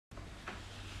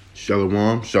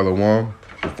Shalom, shalom.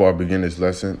 Before I begin this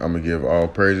lesson, I'm going to give all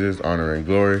praises, honor, and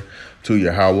glory to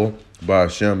Yahweh,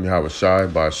 Ba'ashem, Yahweh Shai,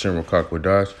 Ba'ashem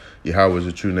Rakakwadash. Yahweh is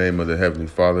the true name of the Heavenly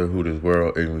Father, who this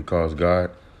world ignorantly calls God.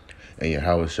 And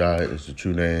Yahweh Shai is the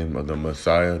true name of the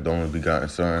Messiah, the only begotten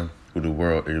Son, who the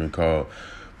world ignorantly called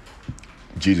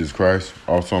Jesus Christ.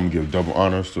 Also, I'm going to give double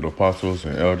honors to the apostles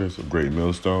and elders of Great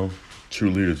Millstone, true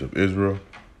leaders of Israel.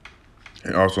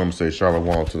 And also, I'm going to say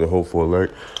shalom to the hopeful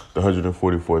elect, the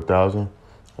 144,000,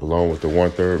 along with the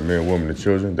 1/3 men, women, and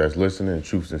children that's listening in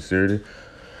true sincerity.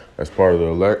 That's part of the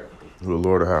elect, who the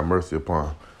Lord will have mercy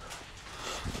upon.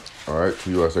 All right,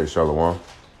 to you I say shalom.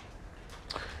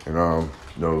 And,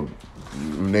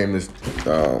 name this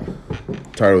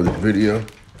title of the video,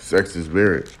 Sex is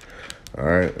Marriage. All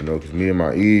right, because me and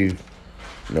my Eve,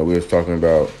 we was talking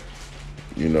about,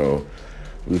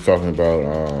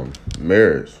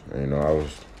 marriage. And, I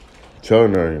was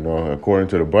telling her, according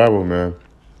to the Bible, man,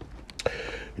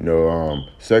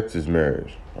 sex is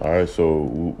marriage. All right,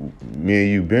 so me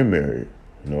and you been married,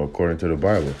 according to the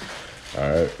Bible. All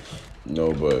right,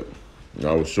 but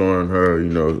I was showing her,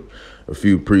 a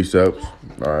few precepts.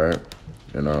 All right,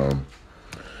 and I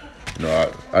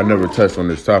never touched on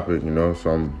this topic, so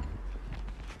I'm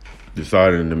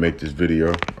deciding to make this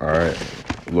video. All right,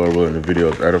 Lord willing, the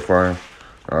video is edifying.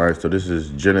 All right, so this is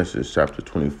Genesis chapter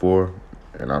 24,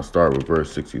 and I'll start with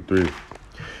verse 63.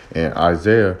 And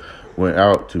Isaiah went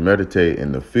out to meditate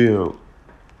in the field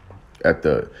at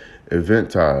the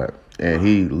eventide, and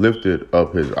he lifted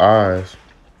up his eyes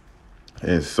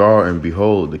and saw, and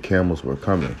behold, the camels were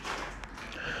coming.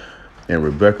 And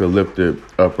Rebekah lifted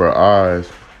up her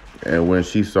eyes, and when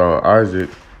she saw Isaac,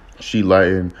 she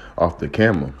lightened off the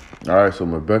camel. All right, so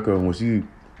Rebekah, when she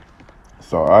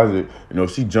saw Isaac,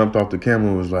 she jumped off the camel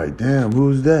and was like, damn,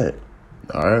 who's that?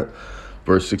 All right,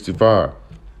 verse 65.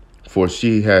 For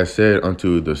she had said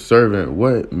unto the servant,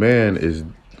 what man is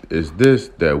this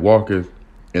that walketh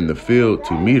in the field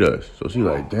to meet us? So she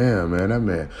like, damn, man, that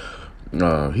man,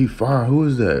 he far. Who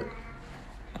is that?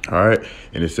 All right,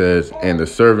 and it says, and the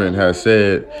servant has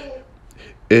said,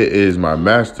 it is my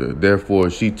master. Therefore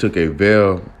she took a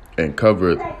veil and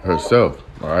covered herself.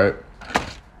 All right.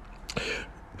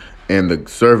 And the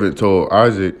servant told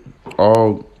Isaac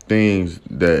all things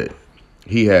that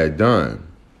he had done.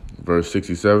 Verse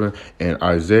 67, and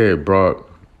Isaiah brought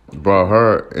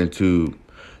her into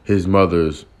his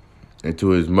mother's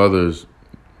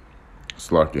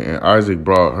slaughter. And Isaac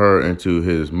brought her into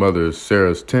his mother's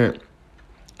Sarah's tent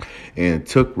and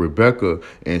took Rebekah,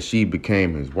 and she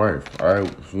became his wife. All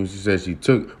right, when she said she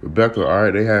took Rebekah, all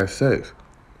right, they had sex.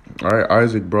 All right,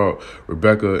 Isaac brought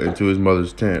Rebekah into his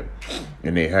mother's tent,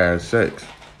 and they had sex.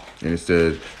 And it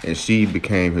says, and she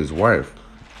became his wife.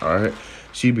 All right,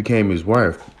 she became his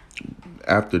wife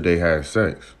after they had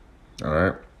sex. All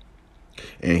right,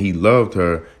 and he loved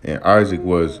her, and Isaac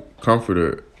was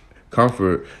comfort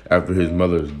after his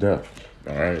mother's death.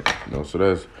 All right, so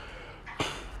that's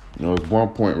it's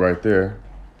one point right there.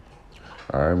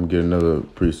 All right, I'm gonna get another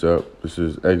precept. This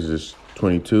is Exodus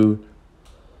 22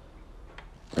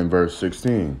 and verse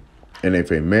 16. And if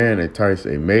a man entice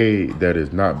a maid that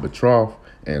is not betrothed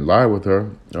and lie with her,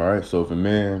 all right. So if a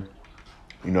man,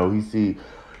 he see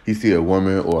a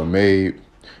woman or a maid,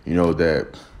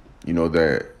 that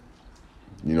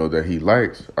he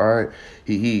likes, all right.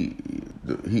 He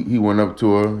went up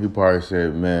to her. He probably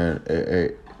said, man,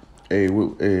 hey,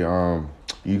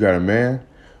 you got a man,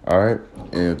 all right?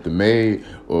 And if the maid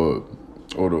or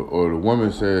the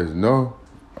woman says no,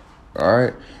 all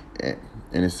right,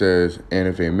 and it says, and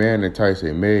if a man entice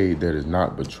a maid that is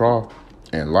not betrothed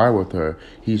and lie with her,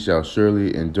 he shall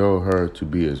surely endow her to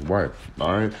be his wife.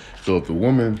 All right. So if the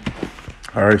woman,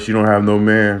 all right, she don't have no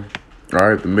man, all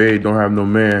right, the maid don't have no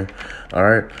man, all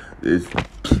right, it's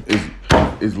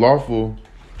lawful.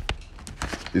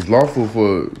 It's lawful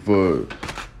for that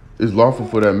man, it's lawful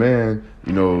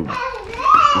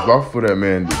for that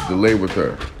man to lay with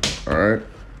her. All right.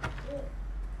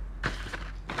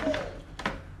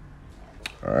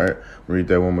 All right. Read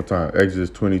that one more time.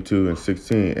 Exodus 22 and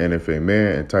 16. And if a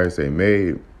man entice a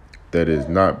maid that is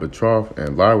not betrothed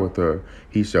and lie with her,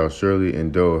 he shall surely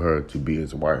endow her to be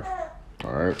his wife.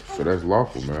 All right. So that's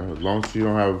lawful, man. As long as she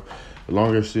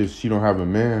don't have a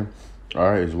man,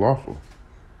 all right, it's lawful.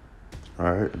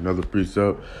 All right. Another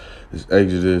precept is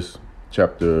Exodus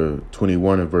chapter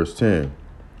 21 and verse 10.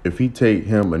 If he take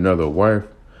him another wife,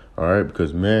 all right,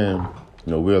 because man,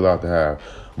 we're allowed to have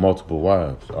multiple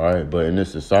wives, all right, but in this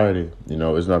society,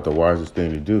 it's not the wisest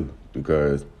thing to do,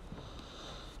 because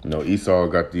Esau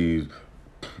got these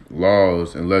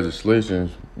laws and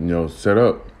legislations, set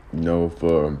up,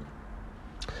 for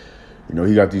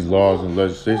he got these laws and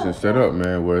legislation set up,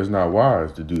 man, where it's not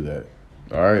wise to do that.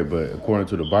 All right, but according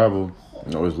to the Bible,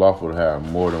 it's lawful to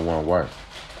have more than one wife.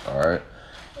 All right,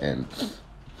 and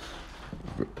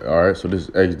all right, so this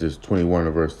is Exodus 21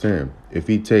 and verse 10. If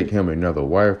he take him another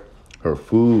wife, her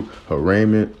food, her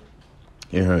raiment,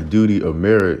 and her duty of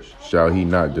marriage shall he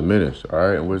not diminish. All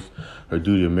right, and what's her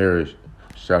duty of marriage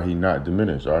shall he not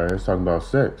diminish? All right, it's talking about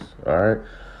sex. All right,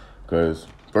 because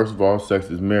first of all, sex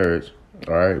is marriage.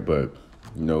 All right, but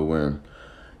when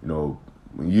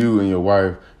you and your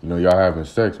wife, y'all having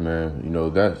sex, man,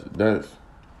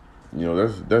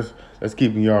 that's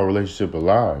keeping y'all relationship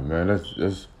alive, man.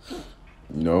 That's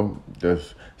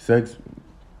sex.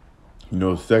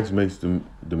 Sex makes the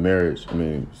marriage.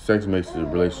 Sex makes the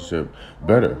relationship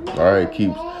better. All right,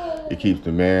 it keeps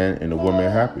the man and the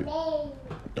woman happy. All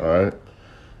right,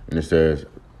 and it says,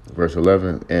 verse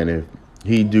 11, and if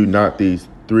he do not these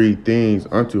three things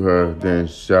unto her, then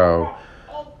shall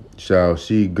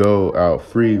she go out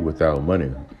free without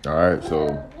money. All right,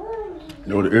 so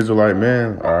the Israelite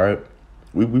man. All right,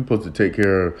 we supposed to take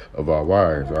care of our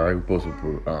wives. All right, we're supposed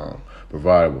to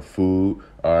provide with food.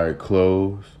 All right,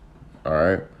 clothes. All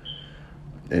right,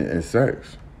 and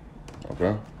sex.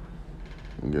 Okay,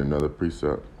 and get another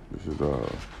precept. This is all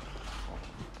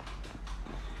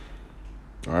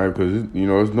right, because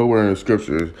it's nowhere in the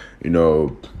scriptures.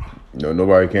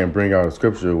 Nobody can bring out a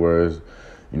scripture where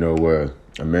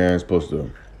a man is supposed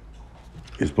to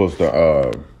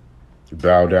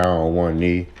bow down on one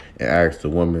knee and ask the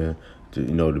woman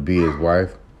to be his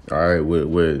wife. All right,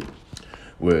 with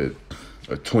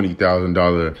a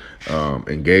 $20,000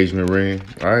 engagement ring.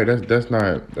 All right, that's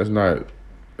not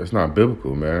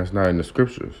biblical, man. That's not in the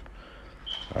scriptures.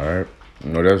 All right,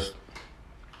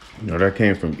 that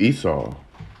came from Esau.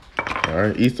 All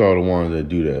right, Esau the ones that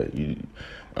do that. You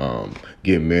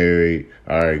get married.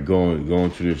 All right,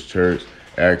 going to this church,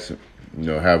 ask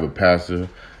have a pastor,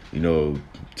 to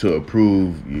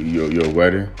approve your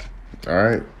wedding. All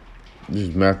right, this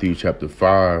is Matthew chapter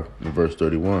 5 and verse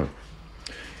 31.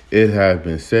 It has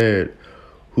been said,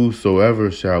 whosoever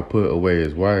shall put away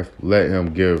his wife, let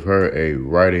him give her a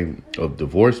writing of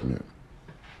divorcement.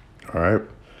 All right.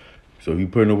 So you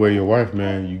putting away your wife,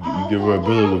 man, you give her a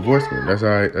bill of divorcement. That's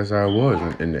how it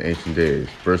was in the ancient days.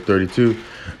 Verse 32,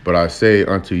 but I say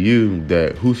unto you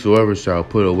that whosoever shall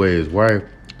put away his wife,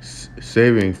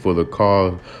 saving for the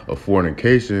cause of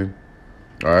fornication.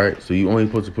 All right. So you only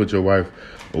supposed to put your wife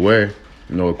away,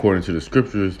 according to the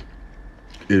scriptures,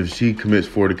 if she commits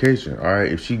fornication. All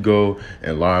right, if she go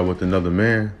and lie with another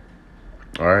man.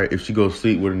 All right, if she goes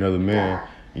sleep with another man,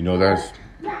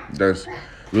 that's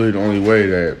really the only way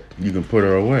that you can put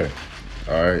her away.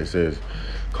 All right, it says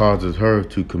causes her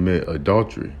to commit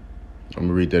adultery. I'm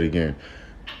gonna read that again.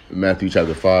 Matthew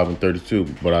chapter 5 and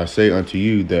 32. But I say unto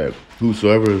you that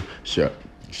whosoever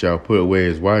shall put away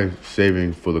his wife,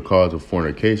 saving for the cause of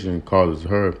fornication, causes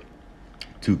her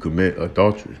to commit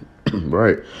adultery.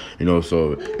 Right,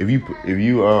 so if you give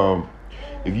your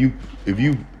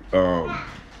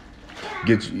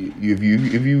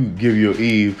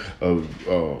Eve a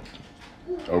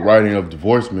writing of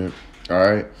divorcement, all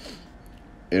right,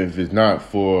 and if it's not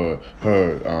for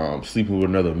her sleeping with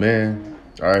another man,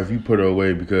 all right, if you put her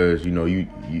away because you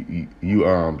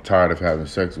tired of having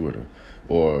sex with her,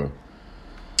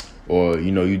 or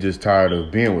you just tired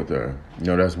of being with her,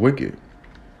 that's wicked.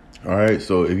 All right,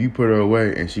 so if you put her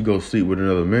away and she goes sleep with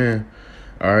another man,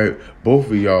 all right, both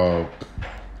of y'all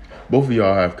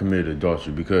have committed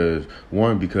adultery because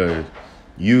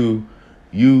you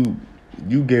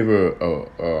gave her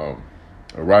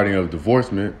a writing of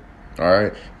divorcement, all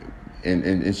right,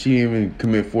 and she didn't even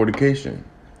commit fornication.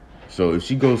 So if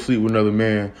she goes sleep with another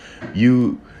man,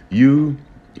 you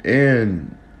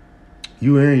and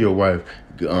your wife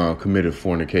committed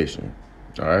fornication.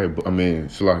 All right,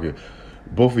 Shalaka,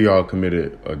 both of y'all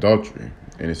committed adultery.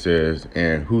 And it says,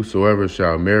 and whosoever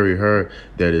shall marry her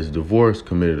that is divorced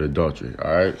committed adultery. All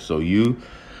right, so you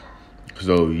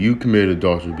committed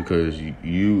adultery because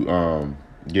you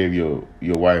gave your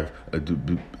wife a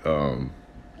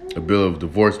bill of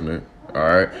divorcement. All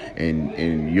right,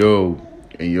 and your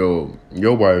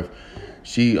wife,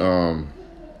 she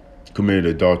committed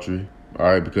adultery. All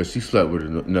right, because she slept with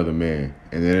another man,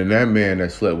 and then that man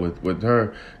that slept with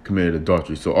her committed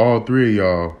adultery. So all three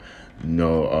of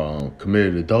y'all,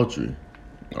 committed adultery.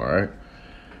 All right.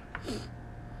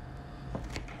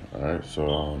 All right.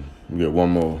 So we get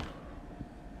one more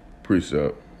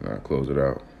precept, and I'll close it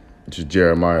out. It's just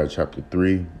Jeremiah chapter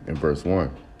 3 and verse 1.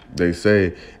 They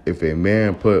say, if a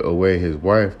man put away his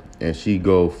wife and she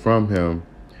go from him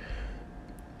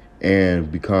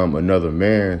and become another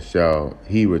man, shall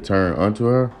he return unto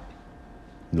her?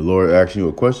 The Lord asks you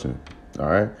a question. All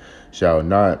right. Shall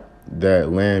not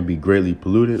that land be greatly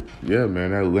polluted? Yeah,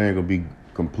 man, that land gonna be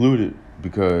polluted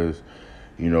because,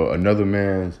 um,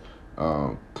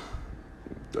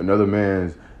 another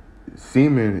man's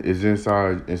semen is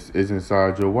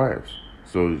inside your wife's.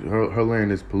 So her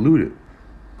land is polluted.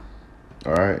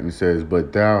 All right. And it says,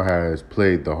 but thou hast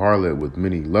played the harlot with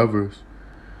many lovers,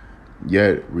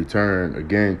 yet return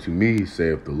again to me,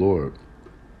 saith the Lord.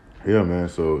 Yeah, man.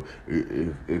 So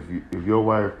if your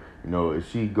wife,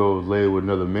 if she goes lay with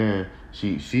another man,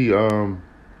 she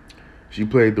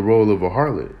played the role of a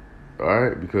harlot, all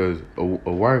right? Because a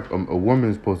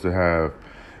woman's supposed to have,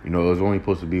 it's only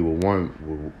supposed to be with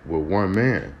one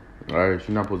man, all right? She's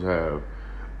not supposed to have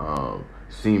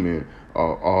semen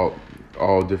all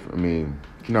different. I mean,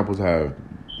 she's not supposed to have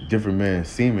different men's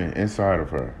semen inside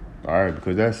of her, all right?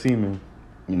 Because that semen,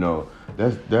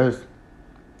 that's that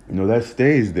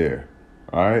stays there.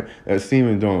 All right, that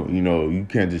semen don't, you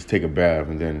can't just take a bath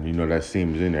and then, that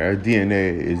semen's in there. That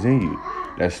DNA is in you,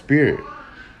 that spirit.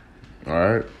 All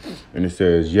right, and it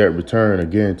says, yet return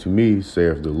again to me,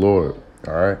 saith the Lord.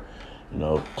 All right,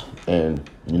 and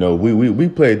we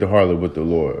played the harlot with the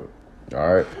Lord.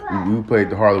 All right, we played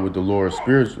the harlot with the Lord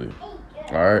spiritually.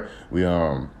 All right, we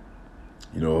at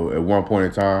one point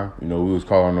in time, we was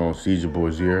calling on Caesar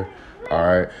Borgia. All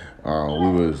right,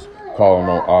 we was calling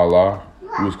on Allah.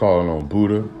 We was calling on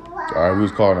Buddha. All right, we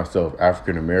was calling ourselves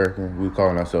African American. We was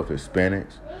calling ourselves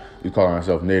Hispanics. We was calling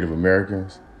ourselves Native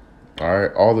Americans. All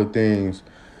right, all the things,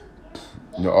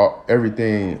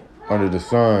 everything under the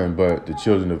sun, but the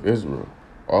children of Israel.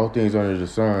 All things under the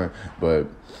sun, but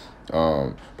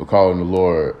calling the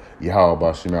Lord Yahweh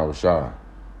B'Shem Yahushua.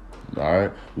 All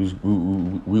right, we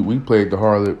played the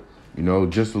harlot,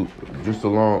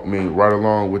 right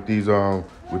along with these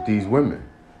women.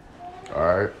 All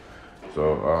right. So,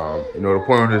 the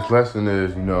point of this lesson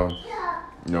is,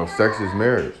 sex is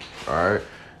marriage. All right.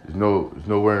 There's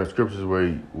nowhere in the scriptures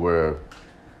where it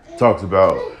talks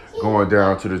about going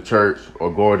down to the church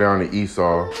or going down to Esau.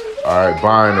 All right,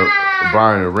 buying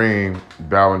a ring,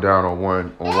 bowing down on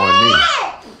one knee.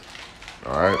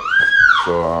 All right.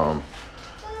 So,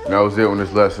 that was it on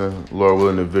this lesson. Lord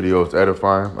willing, the video is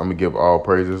edifying. I'm gonna give all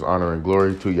praises, honor, and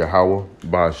glory to Yahweh,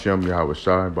 Ba'Shem, Yahweh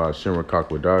Shai, Ba'Shem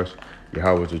Rakakwadash.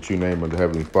 Yahweh is the true name of the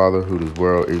Heavenly Father, who this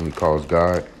world ignorantly calls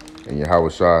God, and Yahweh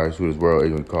Shai is who this world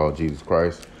ignorantly calls Jesus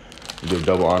Christ. We give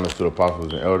double honors to the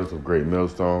apostles and elders of Great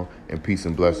Millstone, and peace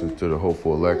and blessings to the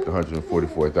hopeful elect,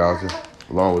 144,000,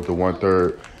 along with the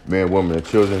 1/3 man, woman, and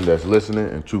children that's listening,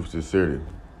 and truth, sincerity.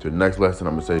 To the next lesson,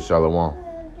 I'm going to say Shalom.